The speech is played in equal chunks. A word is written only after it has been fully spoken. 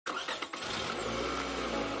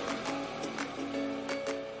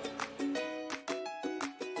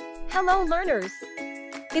Hello learners!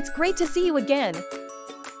 It's great to see you again.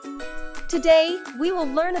 Today, we will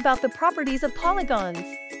learn about the properties of polygons.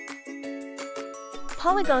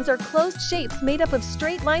 Polygons are closed shapes made up of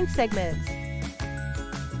straight line segments.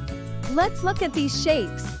 Let's look at these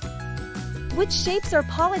shapes. Which shapes are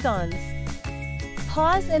polygons?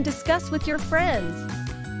 Pause and discuss with your friends.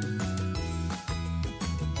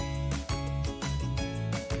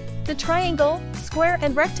 The triangle, square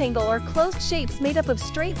and rectangle are closed shapes made up of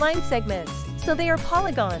straight line segments, so they are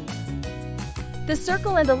polygons. The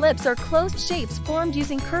circle and ellipse are closed shapes formed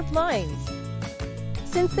using curved lines.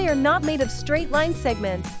 Since they are not made of straight line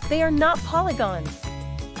segments, they are not polygons.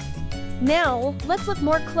 Now, let's look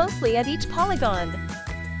more closely at each polygon.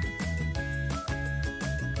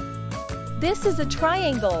 This is a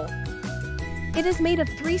triangle. It is made of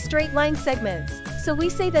 3 straight line segments, so we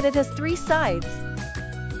say that it has 3 sides.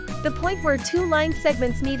 The point where 2 line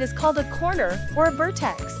segments meet is called a corner, or a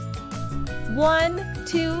vertex. 1,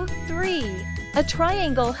 2, 3. A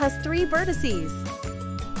triangle has 3 vertices.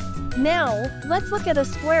 Now, let's look at a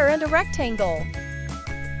square and a rectangle.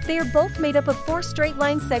 They are both made up of 4 straight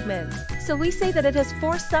line segments, so we say that it has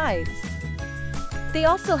 4 sides. They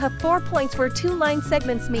also have 4 points where 2 line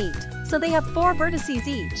segments meet, so they have 4 vertices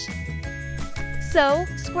each. So,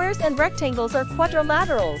 squares and rectangles are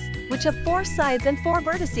quadrilaterals, which have 4 sides and 4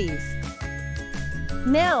 vertices.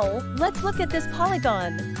 Now, let's look at this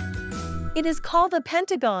polygon. It is called a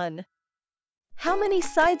pentagon. How many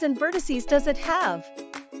sides and vertices does it have?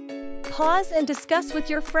 Pause and discuss with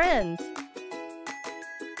your friends.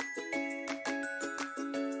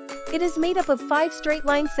 It is made up of 5 straight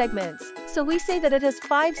line segments, so we say that it has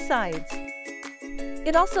 5 sides.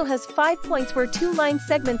 It also has 5 points where 2 line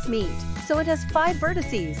segments meet, so it has 5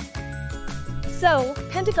 vertices. So,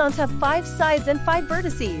 pentagons have 5 sides and 5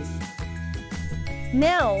 vertices.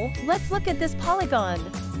 Now, let's look at this polygon.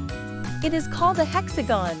 It is called a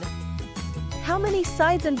hexagon. How many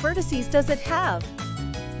sides and vertices does it have?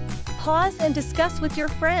 Pause and discuss with your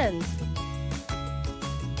friends.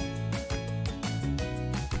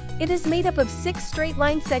 It is made up of 6 straight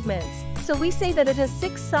line segments, so we say that it has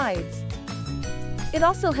 6 sides. It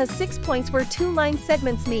also has 6 points where 2 line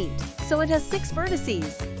segments meet, so it has 6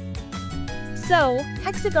 vertices. So,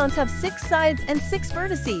 hexagons have 6 sides and 6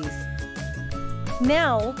 vertices.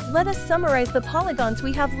 Now, let us summarize the polygons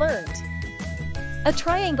we have learned. A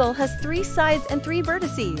triangle has 3 sides and 3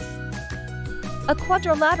 vertices. A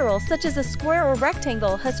quadrilateral such as a square or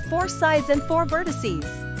rectangle has 4 sides and 4 vertices.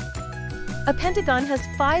 A pentagon has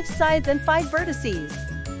 5 sides and 5 vertices.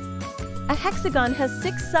 A hexagon has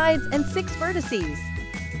 6 sides and 6 vertices.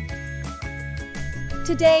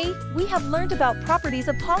 Today, we have learned about properties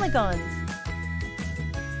of polygons.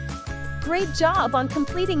 Great job on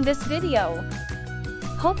completing this video.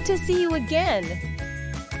 Hope to see you again.